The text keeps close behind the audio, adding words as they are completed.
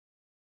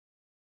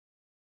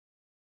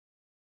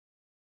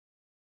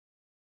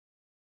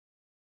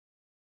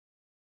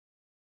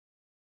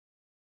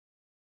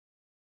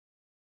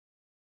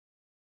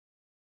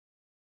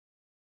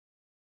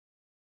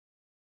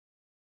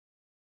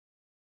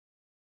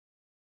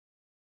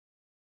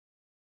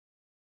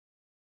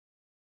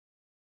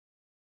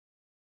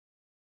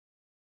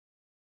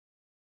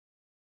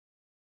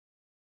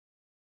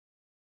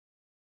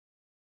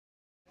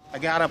I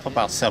got up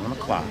about 7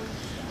 o'clock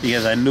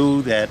because I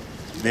knew that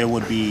there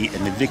would be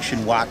an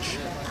eviction watch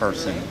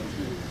person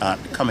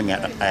coming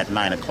at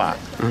 9 o'clock.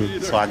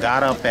 Mm-hmm. So I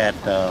got up at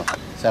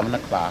 7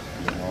 o'clock,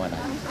 and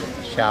I took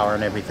a shower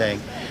and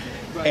everything.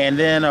 And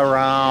then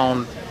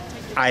around,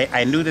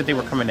 I knew that they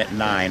were coming at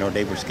 9, or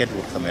they were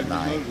scheduled to come at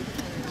 9.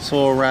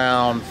 So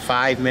around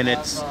 5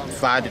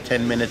 to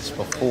 10 minutes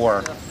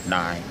before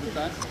 9,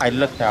 I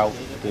looked out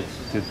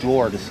the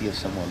door to see if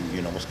someone,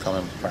 was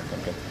coming.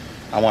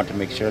 I wanted to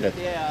make sure that,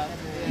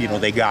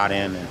 they got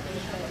in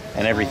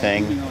and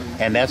everything.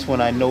 And that's when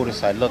I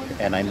noticed, I looked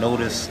and I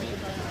noticed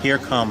here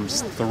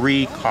comes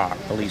 3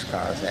 police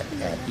cars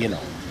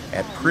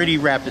at pretty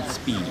rapid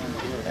speed.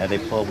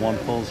 One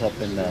pulls up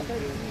in the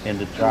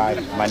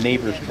my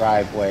neighbor's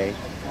driveway.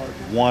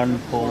 One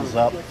pulls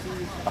up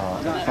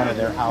in front of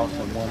their house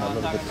and one a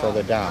little bit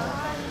further down.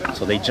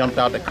 So they jumped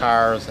out the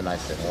cars and I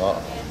said,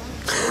 uh-oh.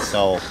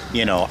 So,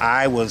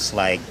 I was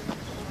like,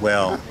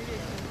 well,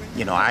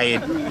 I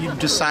had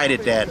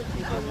decided that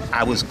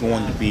I was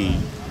going to be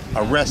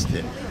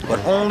arrested,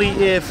 but only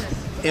if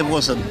it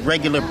was a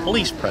regular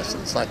police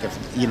presence. Like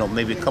if,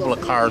 maybe a couple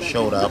of cars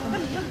showed up,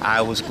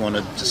 I was going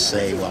to just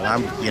say, well,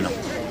 I'm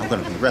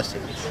going to be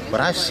arrested. But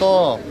I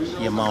saw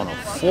the amount of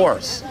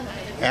force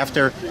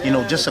after,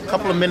 just a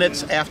couple of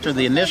minutes after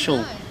the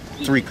initial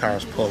 3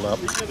 cars pull up,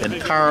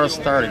 and cars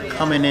started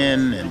coming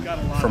in and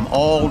from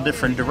all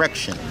different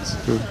directions.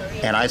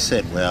 And I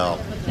said, well,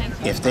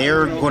 if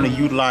they're going to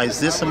utilize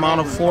this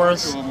amount of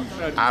force,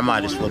 I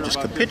might as well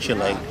just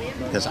capitulate,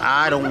 because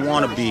I don't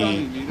want to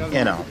be,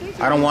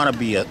 I don't want to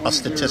be a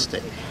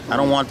statistic. I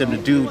don't want them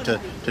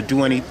to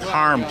do any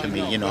harm to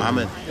me. I'm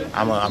a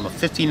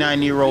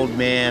 59-year-old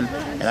man,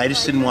 and I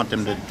just didn't want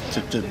them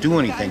to do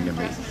anything to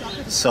me.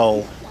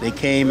 So they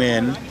came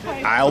in.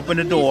 I opened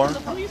the door.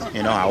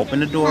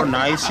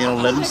 Nice.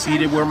 Let them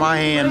see where my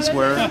hands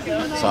were.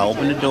 So I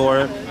opened the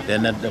door.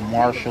 Then the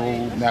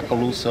marshal,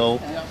 Macaluso,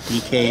 he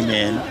came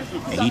in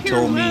and he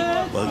told me,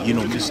 well,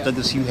 Mr.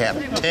 Douglas, you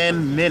have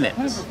 10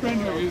 minutes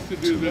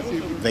to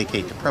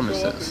vacate the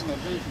premises.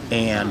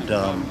 And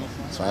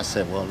so I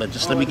said, well,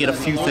 let me get a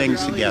few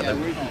things together.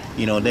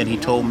 Then he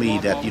told me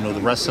that,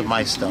 the rest of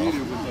my stuff,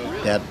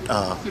 that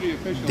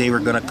they were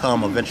going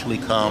to eventually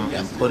come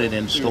and put it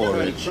in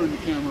storage.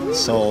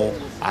 So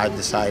I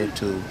decided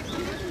to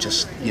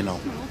just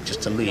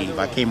to leave.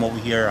 I came over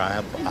here. I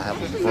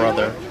have a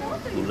brother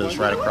who lives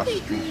right across the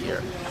street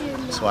here.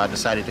 So I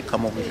decided to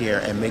come over here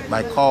and make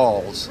my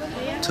calls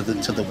to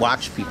the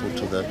watch people,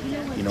 to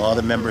the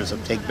other members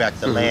of Take Back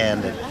the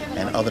Land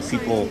and other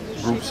people,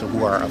 groups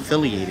who are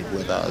affiliated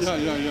with us.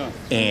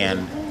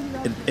 And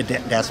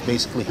that's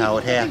basically how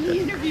it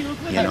happened.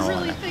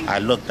 I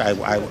looked,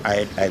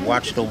 I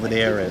watched over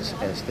there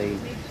as they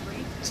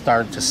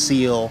started to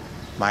seal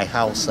my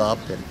house up,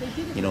 and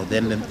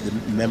then the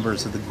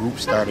members of the group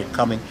started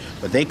coming,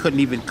 but they couldn't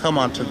even come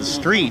onto the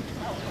street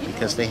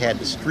because they had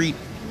the street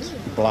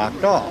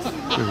blocked off.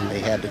 Mm-hmm. They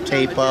had the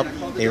tape up.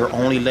 They were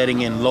only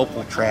letting in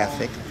local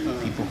traffic,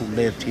 people who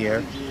lived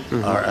here,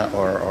 mm-hmm.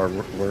 or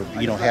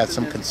were had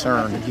some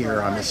concern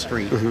here on the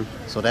street.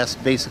 Mm-hmm. So that's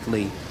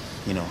basically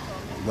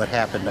what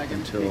happened up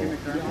until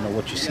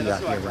what you see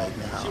out here right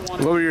now.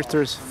 What were your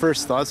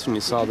first thoughts when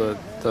you saw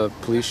the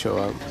police show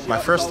up? My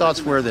first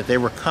thoughts were that they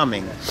were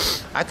coming.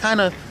 I kind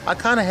of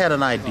had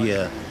an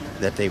idea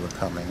that they were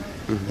coming,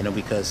 mm-hmm.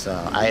 Because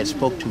I had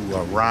spoke to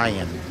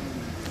Ryan,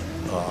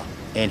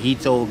 and he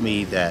told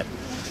me that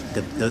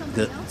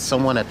the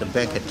someone at the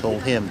bank had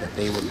told him that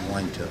they were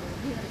going to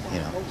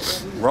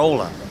roll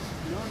on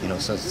them.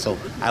 So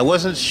I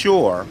wasn't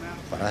sure,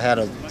 but I had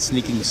a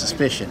sneaking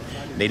suspicion.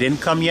 They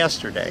didn't come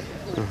yesterday.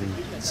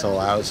 Mm-hmm. So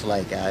I was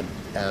like, I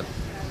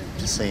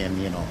just saying,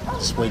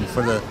 just waiting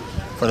for the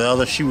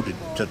other shoe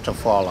to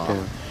fall on.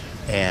 Yeah.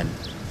 And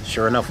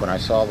sure enough, when I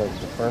saw the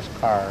first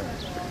car,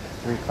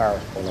 3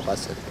 cars pull up, I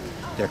said,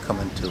 they're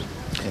coming to,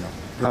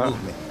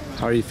 remove me.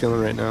 How are you feeling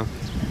right now?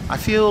 I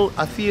feel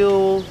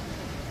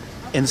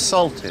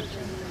insulted.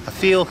 I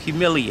feel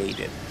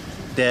humiliated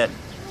that,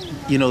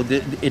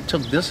 it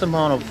took this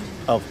amount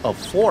of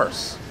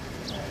force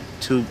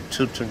to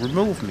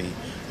remove me.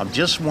 I'm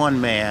just one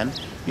man.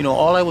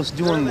 All I was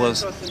doing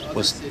was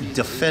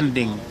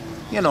defending,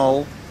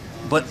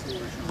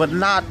 but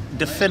not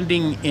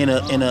defending in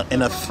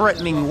a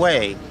threatening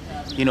way,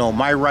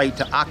 my right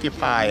to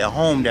occupy a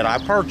home that I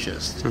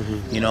purchased.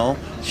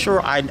 Mm-hmm.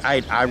 Sure,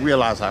 I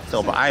realize I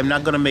fell, but I'm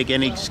not going to make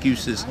any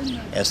excuses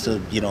as to,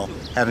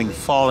 having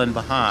fallen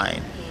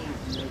behind.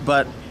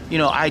 But,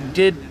 I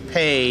did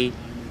pay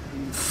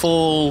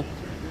full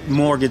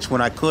mortgage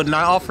when I could, and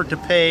I offered to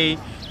pay,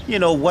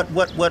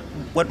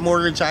 what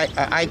mortgage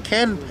I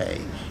can pay.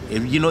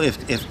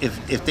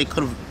 If they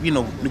could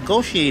have,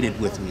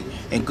 negotiated with me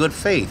in good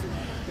faith,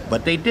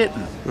 but they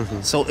didn't.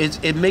 Mm-hmm. So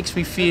it makes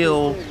me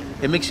feel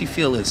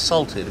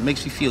insulted. It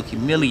makes me feel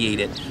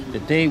humiliated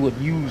that they would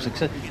use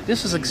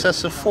this is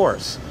excessive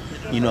force,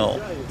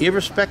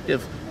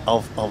 irrespective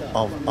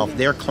of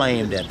their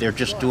claim that they're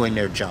just doing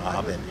their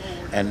job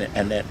and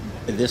that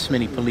this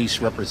many police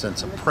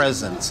represents a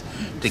presence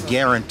to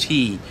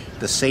guarantee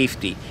the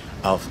safety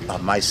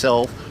of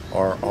myself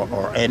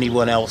or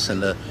anyone else on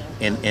the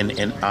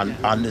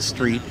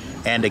street,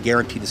 and to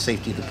guarantee the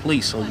safety of the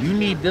police. So you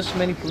need this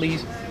many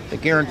police to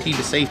guarantee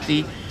the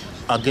safety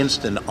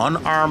against an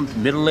unarmed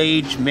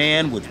middle-aged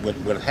man with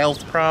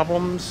health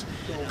problems.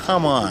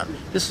 Come on,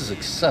 this is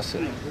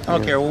excessive. I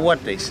don't care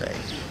what they say.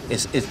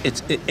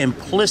 It's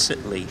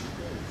implicitly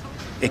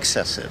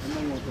excessive.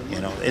 You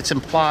know, it's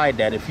implied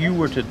that if you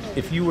were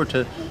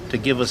to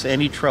give us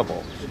any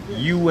trouble,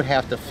 you would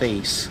have to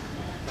face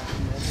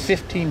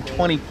 15,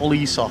 20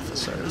 police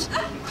officers.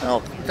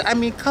 Well, I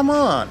mean, come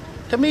on.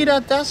 To me,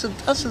 that's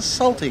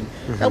insulting.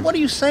 Now, what are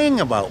you saying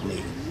about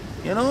me?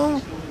 You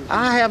know,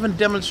 I haven't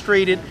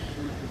demonstrated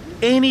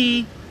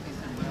any,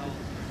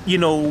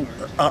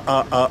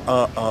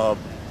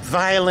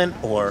 violent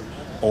or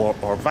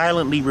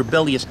violently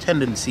rebellious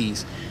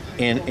tendencies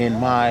in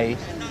my,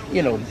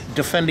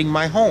 defending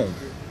my home.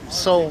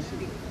 So,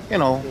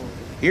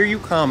 here you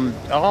come,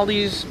 all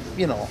these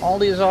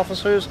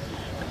officers.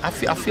 I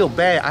feel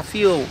bad. I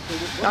feel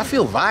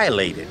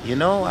violated.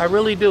 I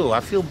really do. I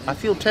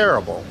feel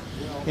terrible.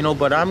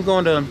 But I'm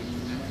going to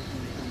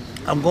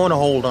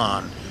hold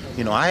on.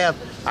 I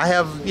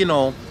have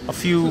a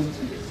few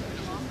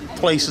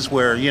places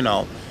where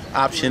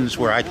options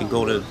where I can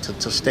go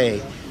to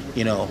stay,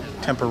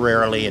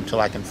 temporarily until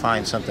I can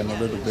find something a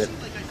little bit,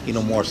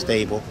 more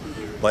stable.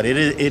 But it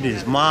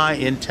is my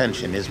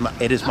intention.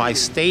 It is my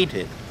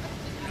stated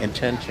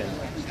intention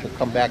to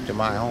come back to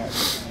my home.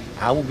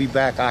 I will be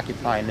back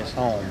occupying this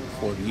home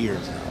for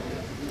years now.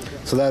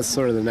 So that's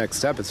sort of the next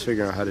step. It's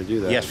figuring out how to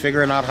do that. Yes,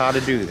 figuring out how to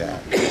do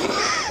that.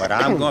 But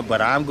I'm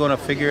going to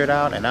figure it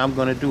out, and I'm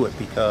going to do it,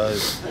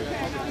 because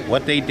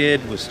what they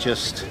did was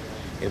to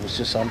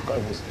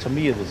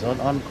me it was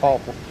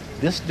uncalled for.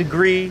 This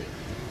degree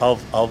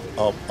of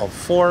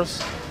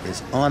force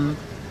is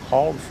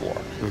uncalled for,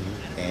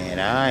 and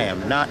I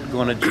am not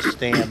going to just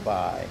stand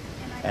by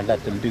and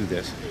let them do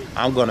this.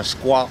 I'm going to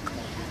squawk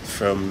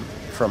from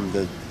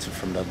the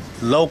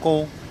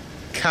local,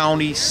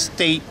 county,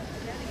 state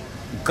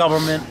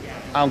government.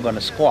 I'm going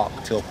to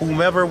squawk till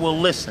whomever will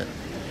listen.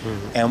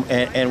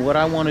 And what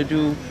I want to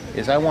do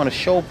is I want to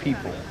show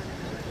people,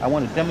 I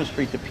want to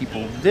demonstrate to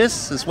people,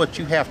 this is what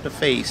you have to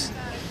face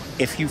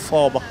if you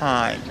fall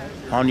behind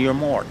on your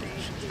mortgage.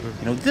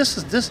 This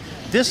is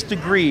this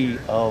degree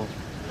of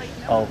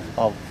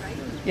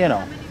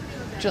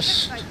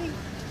just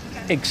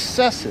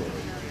excessive.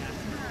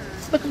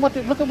 Look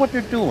at what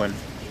they're doing.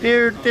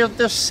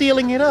 They're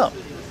sealing it up.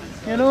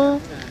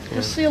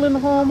 They're sealing the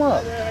home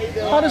up.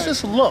 How does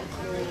this look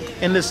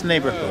in this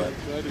neighborhood?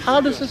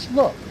 How does this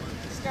look?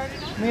 I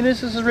mean,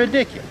 this is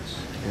ridiculous.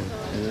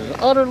 This is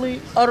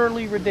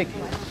utterly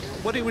ridiculous.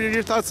 What are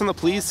your thoughts on the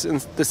police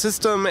and the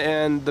system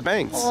and the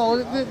banks? Oh,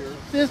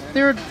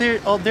 they're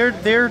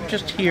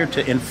just here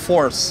to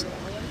enforce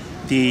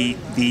the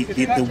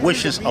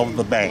wishes of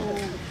the bank.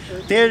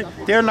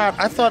 They're not.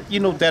 I thought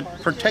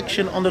that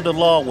protection under the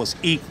law was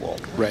equal.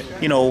 Right.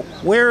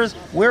 Where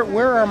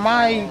are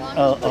my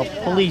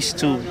police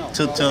to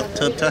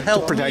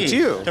help protect me,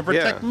 you, to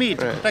protect me,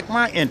 to protect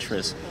my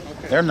interests?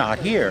 They're not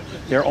here.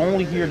 They're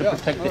only here to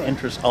protect the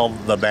interests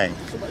of the bank.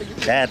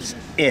 That's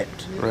it.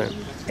 Right.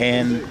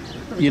 And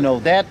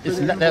that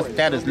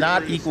is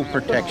not equal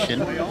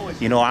protection.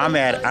 I'm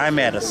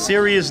at a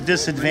serious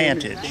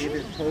disadvantage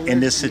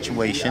in this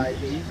situation,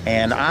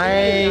 and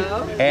I'm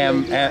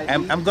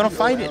going to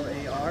fight it.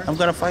 I'm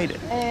going to fight it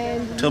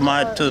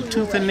to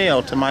tooth and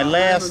nail, to my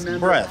last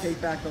breath.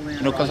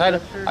 Because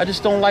I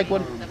just don't like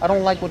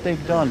what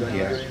they've done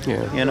here.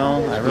 Yeah.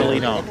 I really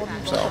don't.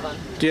 So,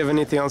 do you have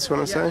anything else you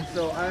want to say?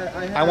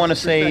 I want to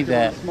say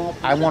that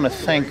I want to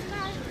thank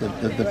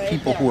the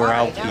people who are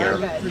out here,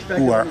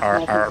 who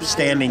are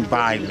standing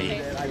by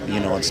me,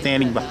 and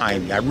standing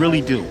behind me. I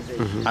really do.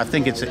 I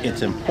think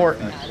it's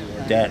important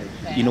that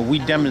we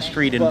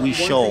demonstrate and we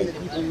show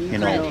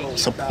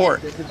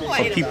support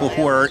for people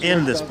who are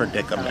in this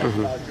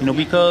predicament.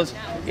 Because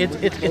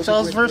it's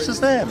us versus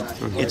them.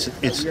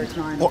 It's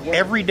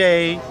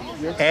everyday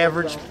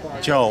average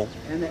Joe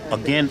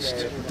against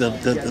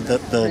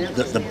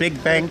the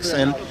big banks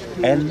and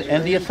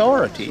the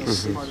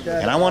authorities.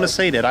 And I want to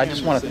say that I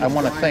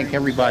want to thank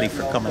everybody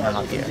for coming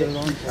out here.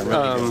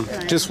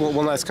 Just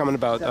one last comment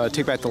about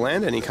Take Back the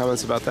Land. Any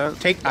comments about that?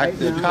 Take Back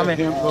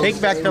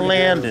the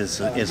Land is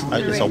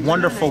a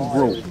wonderful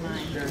group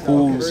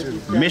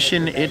whose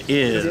mission it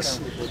is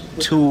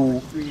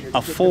to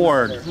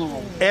afford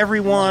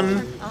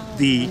everyone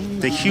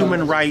the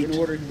human right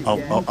of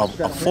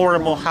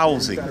affordable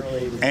housing,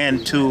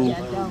 and to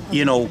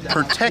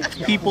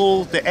protect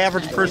people, the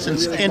average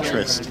person's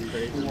interest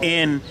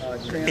in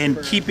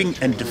keeping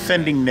and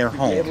defending their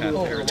home,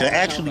 to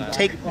actually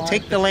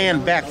take the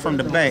land back from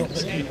the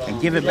banks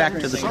and give it back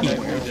to the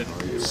people.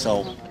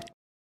 So